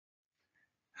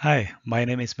Hi, my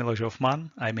name is Miloš Hofman.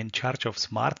 I'm in charge of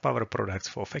smart power products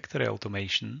for factory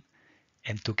automation,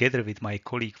 and together with my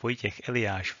colleague Wojciech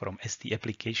Eliáš from ST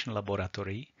Application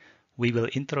Laboratory, we will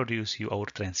introduce you our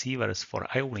transceivers for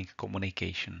IO-Link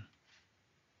communication.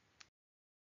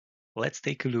 Let's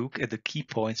take a look at the key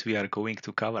points we are going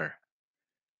to cover.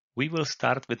 We will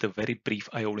start with a very brief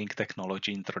IO-Link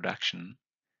technology introduction.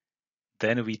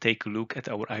 Then we take a look at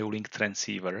our IO-Link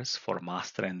transceivers for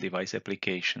master and device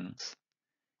applications.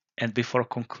 And before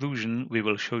conclusion, we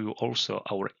will show you also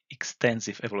our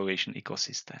extensive evaluation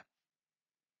ecosystem.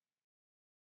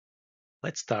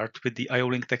 Let's start with the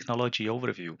IO-Link technology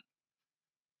overview.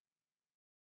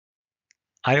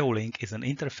 IO-Link is an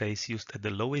interface used at the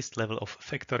lowest level of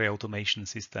factory automation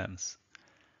systems.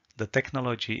 The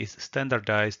technology is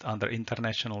standardized under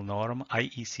international norm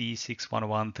IEC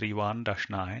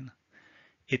 61131-9.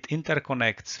 It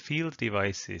interconnects field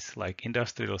devices like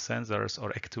industrial sensors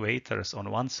or actuators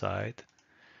on one side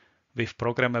with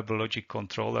programmable logic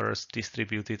controllers,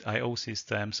 distributed I/O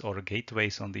systems, or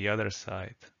gateways on the other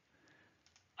side.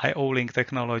 IO-Link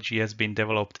technology has been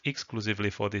developed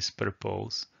exclusively for this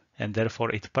purpose, and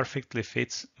therefore it perfectly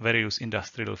fits various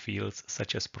industrial fields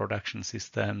such as production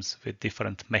systems with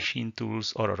different machine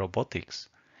tools or robotics.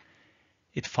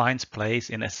 It finds place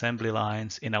in assembly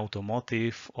lines in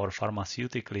automotive or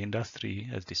pharmaceutical industry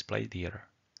as displayed here.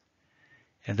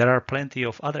 And there are plenty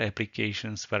of other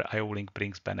applications where IO-Link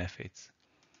brings benefits.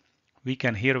 We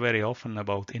can hear very often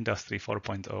about Industry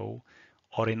 4.0,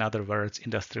 or in other words,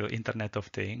 Industrial Internet of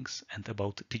Things, and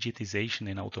about digitization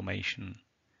in automation.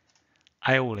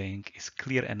 IO-Link is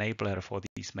clear enabler for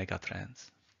these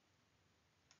megatrends.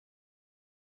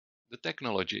 The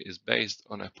technology is based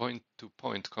on a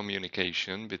point-to-point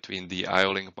communication between the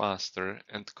IO-Link master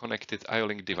and connected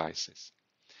IO-Link devices.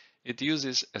 It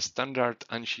uses a standard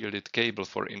unshielded cable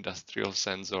for industrial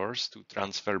sensors to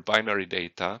transfer binary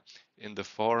data in the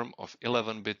form of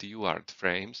 11-bit UART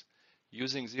frames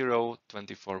using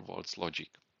 0-24 volts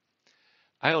logic.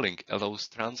 IO-Link allows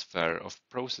transfer of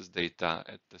process data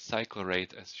at the cycle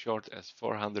rate as short as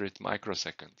 400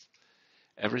 microseconds.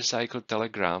 Every cycle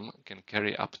telegram can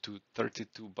carry up to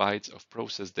 32 bytes of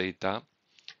process data,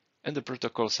 and the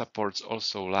protocol supports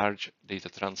also large data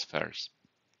transfers.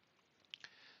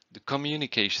 The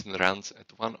communication runs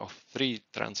at one of three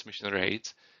transmission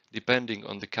rates depending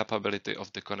on the capability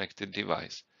of the connected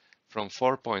device, from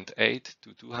 4.8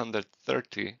 to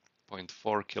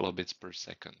 230.4 kilobits per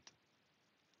second.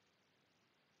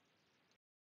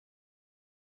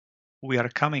 We are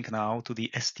coming now to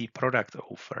the ST product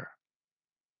offer.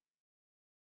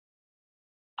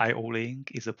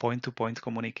 IO-Link is a point-to-point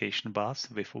communication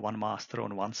bus with one master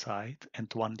on one side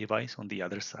and one device on the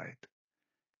other side.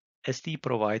 ST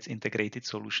provides integrated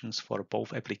solutions for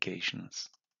both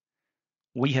applications.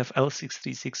 We have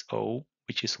L6360,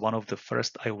 which is one of the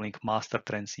first IO-Link master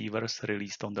transceivers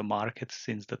released on the market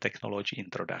since the technology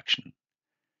introduction.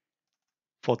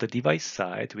 For the device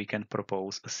side, we can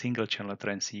propose a single-channel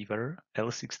transceiver,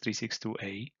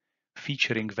 L6362A,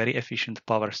 featuring very efficient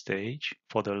power stage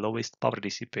for the lowest power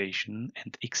dissipation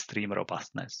and extreme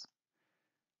robustness.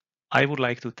 I would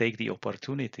like to take the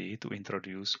opportunity to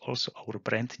introduce also our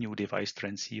brand new device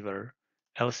transceiver,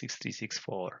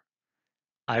 L6364.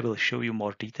 I will show you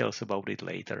more details about it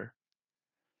later.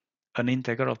 An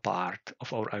integral part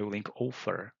of our IO-Link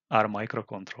offer are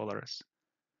microcontrollers.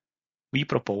 We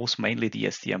propose mainly the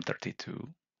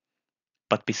STM32.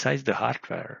 But besides the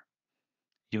hardware,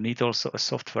 you need also a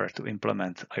software to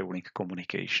implement IO-Link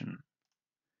communication.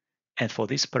 And for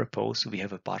this purpose, we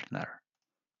have a partner.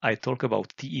 I talk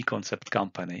about TE Concept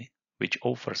Company, which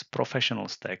offers professional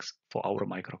stacks for our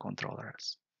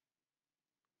microcontrollers.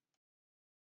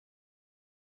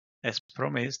 As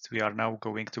promised, we are now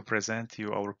going to present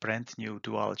you our brand new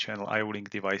dual-channel IO-Link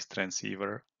device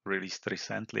transceiver released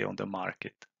recently on the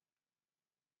market.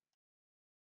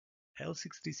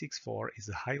 L6364 is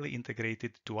a highly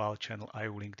integrated dual-channel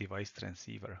IO-Link device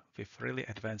transceiver with really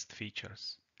advanced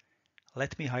features.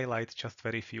 Let me highlight just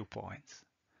very few points.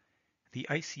 The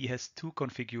IC has two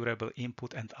configurable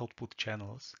input and output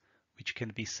channels, which can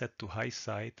be set to high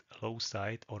side, low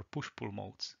side, or push-pull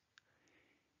modes.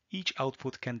 Each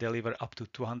output can deliver up to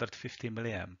 250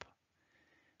 mA.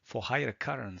 For higher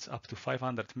currents up to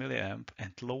 500 mA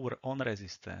and lower on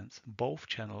resistance, both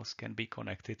channels can be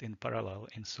connected in parallel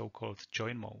in so-called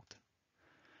join mode.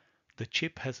 The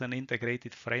chip has an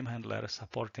integrated frame handler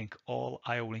supporting all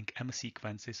IO-Link M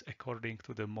sequences according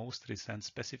to the most recent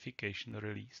specification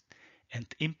released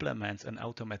and implements an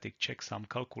automatic checksum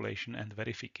calculation and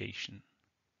verification.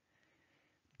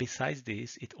 Besides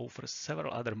this, it offers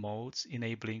several other modes,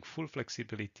 enabling full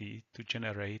flexibility to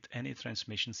generate any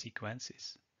transmission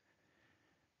sequences.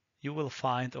 You will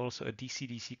find also a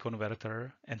DC-DC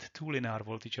converter and 2 linear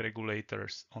voltage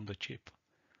regulators on the chip,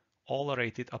 all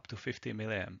rated up to 50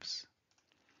 milliamps.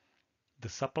 The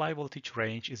supply voltage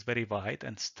range is very wide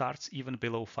and starts even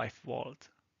below 5 volt.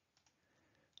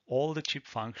 All the chip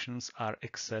functions are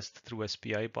accessed through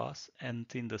SPI bus, and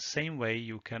in the same way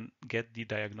you can get the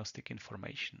diagnostic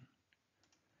information.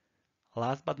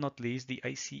 Last but not least, the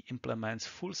IC implements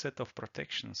full set of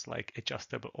protections like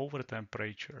adjustable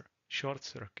overtemperature, short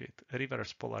circuit,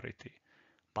 reverse polarity,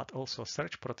 but also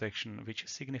surge protection, which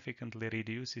significantly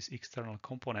reduces external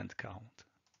component count.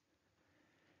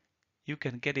 You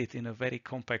can get it in a very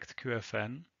compact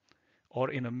QFN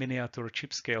or in a miniature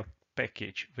chip scale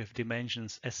package with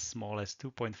dimensions as small as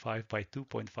 2.5 by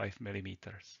 2.5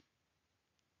 millimeters.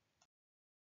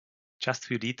 Just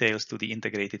few details to the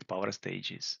integrated power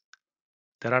stages.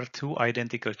 There are 2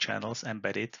 identical channels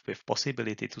embedded with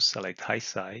possibility to select high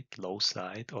side, low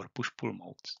side, or push-pull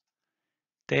modes.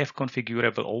 They have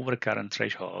configurable overcurrent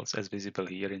thresholds as visible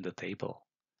here in the table.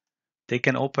 They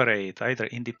can operate either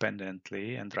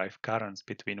independently and drive currents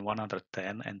between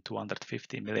 110 and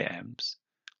 250 milliamps,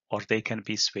 or they can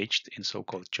be switched in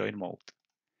so-called join mode.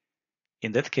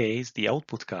 In that case, the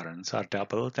output currents are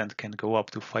doubled and can go up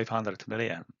to 500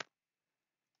 milliamp.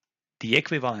 The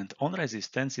equivalent on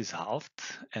resistance is halved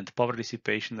and power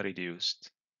dissipation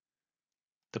reduced.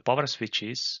 The power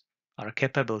switches are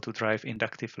capable to drive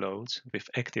inductive loads with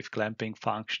active clamping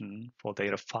function for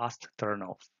their fast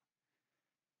turn-off.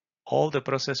 All the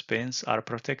process pins are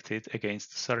protected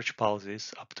against surge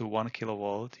pulses up to 1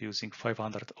 kV using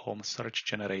 500 ohm surge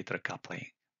generator coupling.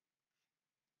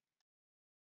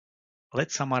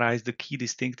 Let's summarize the key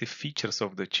distinctive features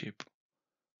of the chip.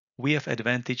 We have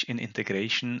advantage in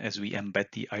integration as we embed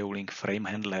the IO-Link frame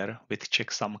handler with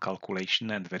checksum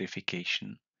calculation and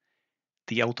verification,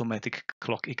 the automatic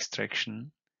clock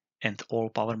extraction, and all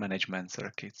power management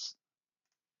circuits.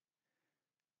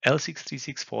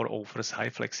 L6364 offers high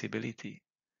flexibility.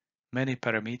 Many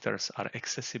parameters are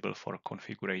accessible for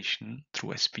configuration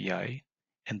through SPI,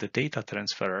 and the data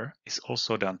transfer is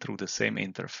also done through the same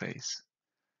interface.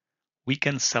 We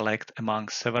can select among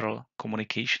several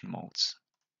communication modes.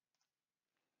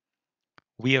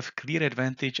 We have clear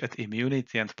advantage at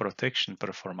immunity and protection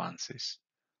performances.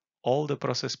 All the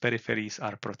process peripheries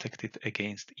are protected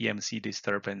against EMC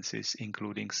disturbances,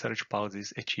 including surge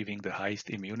pulses achieving the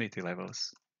highest immunity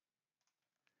levels.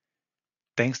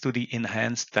 Thanks to the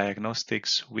enhanced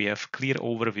diagnostics, we have clear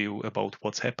overview about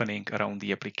what's happening around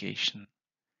the application.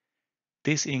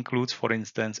 This includes, for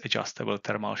instance, adjustable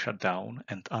thermal shutdown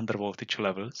and undervoltage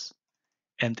levels,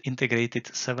 and integrated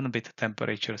 7-bit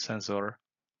temperature sensor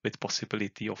with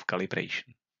possibility of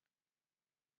calibration.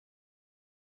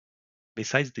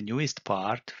 Besides the newest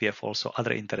part, we have also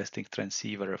other interesting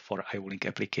transceiver for IO-Link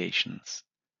applications.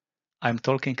 I'm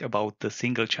talking about the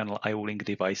single-channel IO-Link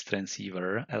device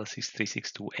transceiver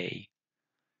L6362A.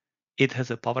 It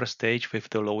has a power stage with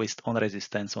the lowest on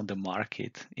resistance on the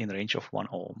market in range of 1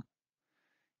 ohm.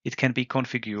 It can be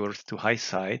configured to high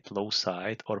side, low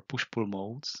side, or push-pull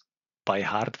modes by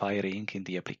hard wiring in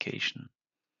the application.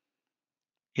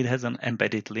 It has an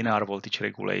embedded linear voltage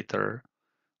regulator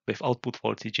with output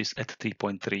voltages at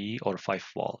 3.3 or 5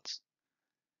 volts.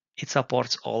 It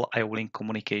supports all IO-Link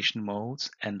communication modes,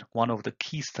 and one of the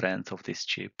key strengths of this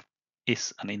chip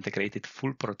is an integrated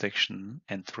full protection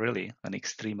and really an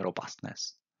extreme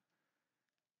robustness.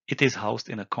 It is housed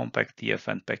in a compact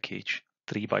TFN package,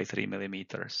 3 by 3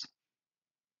 millimeters.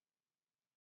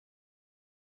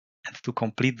 And to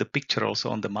complete the picture also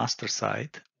on the master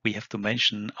side, we have to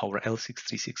mention our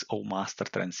L6360 master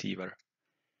transceiver.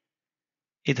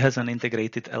 It has an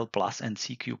integrated L+ and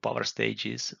CQ power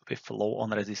stages with low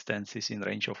on resistances in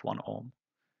range of 1 ohm.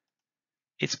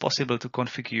 It's possible to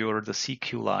configure the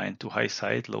CQ line to high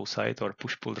side, low side, or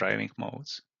push-pull driving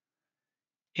modes.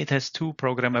 It has 2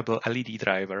 programmable LED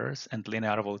drivers and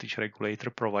linear voltage regulator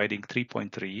providing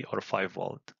 3.3 or 5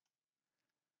 volt.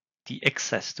 The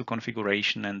access to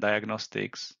configuration and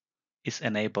diagnostics is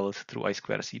enabled through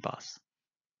I2C bus.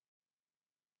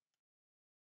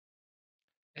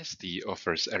 ST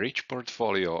offers a rich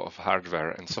portfolio of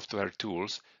hardware and software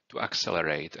tools to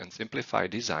accelerate and simplify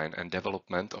design and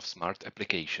development of smart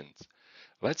applications.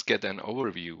 Let's get an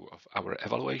overview of our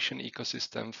evaluation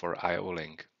ecosystem for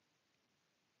IO-Link.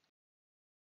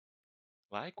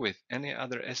 Like with any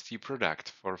other ST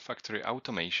product for factory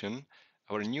automation,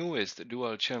 our newest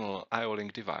dual-channel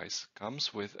IO-Link device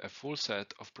comes with a full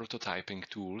set of prototyping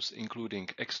tools including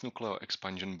ex-nucleo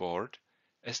expansion board,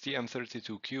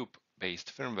 STM32 Cube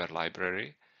based firmware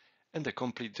library, and a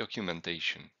complete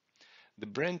documentation. The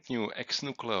brand new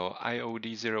ex-nucleo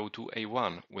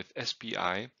IOD02A1 with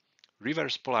SPI,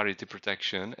 reverse polarity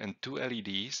protection, and two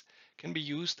LEDs can be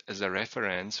used as a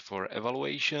reference for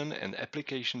evaluation and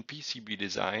application PCB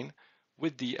design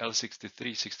with the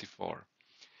L6364.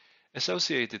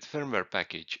 Associated firmware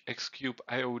package Xcube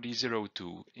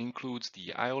IOD02 includes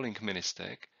the IO-Link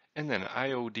mini-stack and an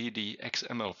IODD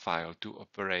XML file to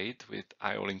operate with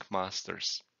IO-Link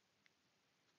masters.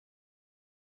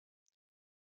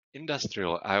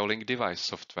 Industrial IO-Link device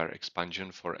software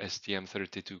expansion for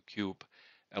STM32Cube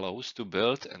allows to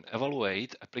build and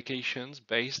evaluate applications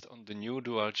based on the new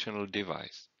dual-channel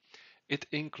device. It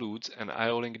includes an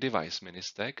IO-Link device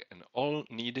mini-stack and all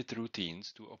needed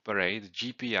routines to operate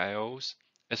GPIOs,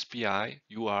 SPI,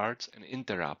 UARTs, and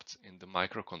interrupts in the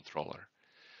microcontroller.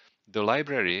 The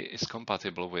library is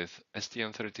compatible with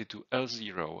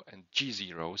STM32L0 and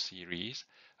G0 series,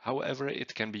 however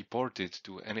it can be ported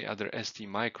to any other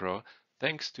STMicro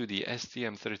thanks to the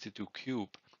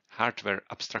STM32Cube hardware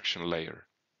abstraction layer.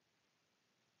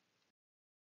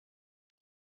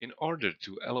 In order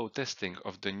to allow testing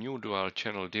of the new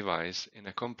dual-channel device in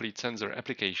a complete sensor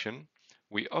application,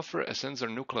 we offer a sensor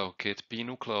nucleo kit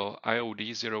pNucleo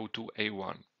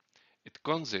IOD02A1. It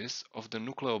consists of the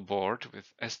Nucleo board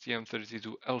with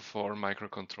STM32L4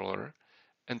 microcontroller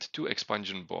and two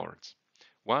expansion boards,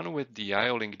 one with the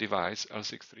IO-Link device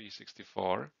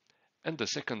L6364 and the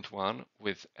second one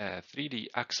with a 3D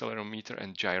accelerometer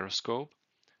and gyroscope,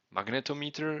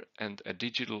 magnetometer and a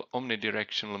digital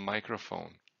omnidirectional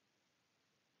microphone.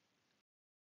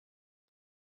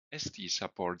 ST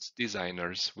supports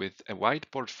designers with a wide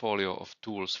portfolio of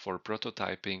tools for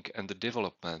prototyping and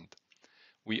development.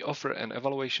 We offer an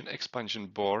evaluation expansion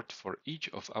board for each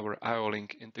of our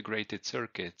IO-Link integrated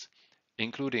circuits,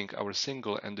 including our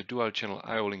single and dual-channel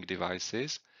IO-Link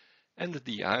devices and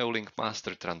the IO-Link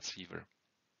master transceiver.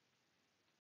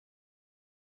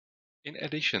 In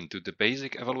addition to the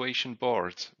basic evaluation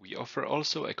boards, we offer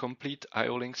also a complete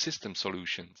IO-Link system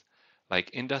solutions, like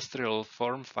industrial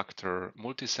form factor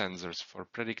multi-sensors for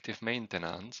predictive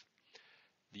maintenance,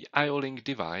 the IO-Link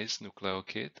device Nucleo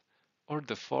kit, or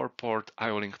the 4-port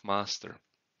IO-Link master.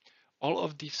 All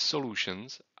of these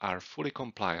solutions are fully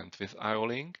compliant with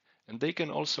IO-Link, and they can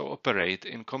also operate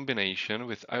in combination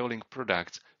with IO-Link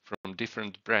products from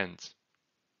different brands.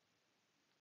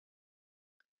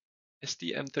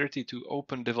 STM32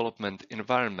 Open Development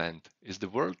Environment is the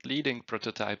world-leading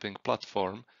prototyping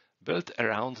platform built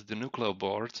around the Nucleo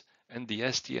boards and the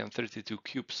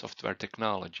STM32Cube software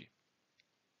technology.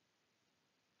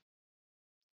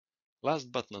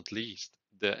 Last but not least,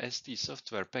 the ST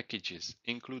software packages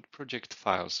include project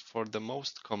files for the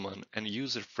most common and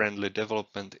user-friendly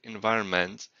development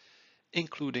environments,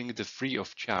 including the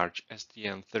free-of-charge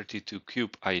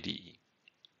STM32Cube IDE.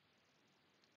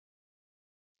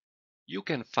 You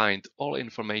can find all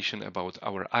information about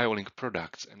our IO-Link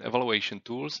products and evaluation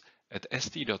tools at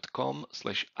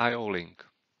st.com/IO-Link.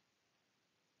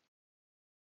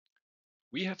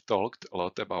 We have talked a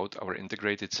lot about our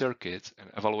integrated circuits and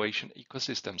evaluation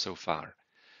ecosystem so far,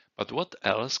 but what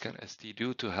else can ST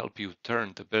do to help you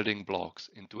turn the building blocks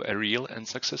into a real and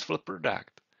successful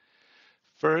product?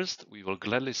 First, we will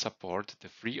gladly support the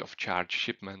free-of-charge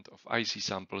shipment of IC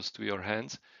samples to your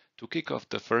hands to kick off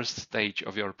the first stage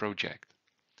of your project.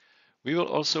 We will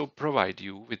also provide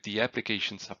you with the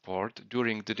application support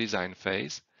during the design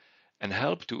phase and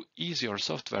help to ease your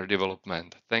software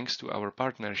development thanks to our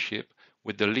partnership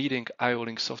with the leading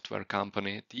IO-Link software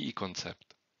company, TE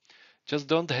Concept. Just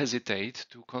don't hesitate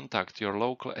to contact your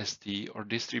local ST or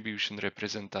distribution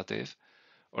representative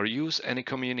or use any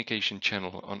communication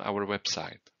channel on our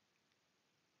website.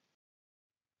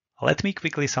 Let me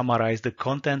quickly summarize the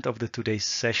content of today's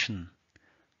session.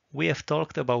 We have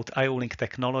talked about IO-Link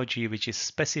technology, which is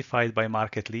specified by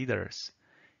market leaders.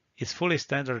 It's fully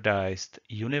standardized,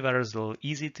 universal,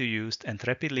 easy to use, and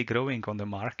rapidly growing on the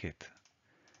market.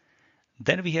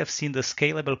 Then we have seen the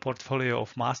scalable portfolio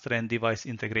of master and device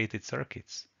integrated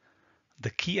circuits.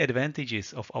 The key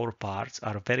advantages of our parts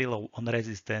are very low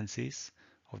on-resistances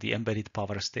of the embedded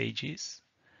power stages,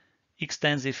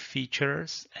 extensive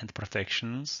features and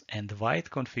protections, and wide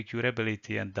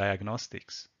configurability and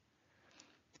diagnostics.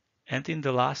 And in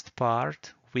the last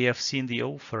part, we have seen the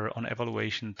offer on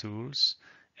evaluation tools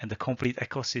and the complete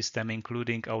ecosystem,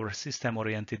 including our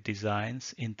system-oriented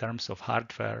designs in terms of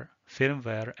hardware,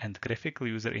 firmware, and graphical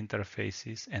user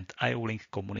interfaces and IO-Link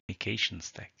communication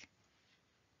stack.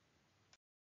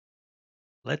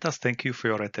 Let us thank you for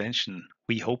your attention.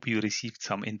 We hope you received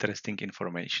some interesting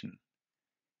information.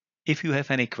 If you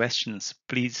have any questions,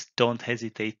 please don't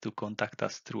hesitate to contact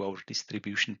us through our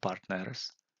distribution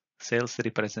partners, sales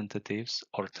representatives,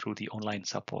 or through the online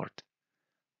support.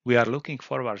 We are looking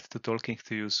forward to talking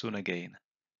to you soon again.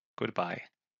 Goodbye.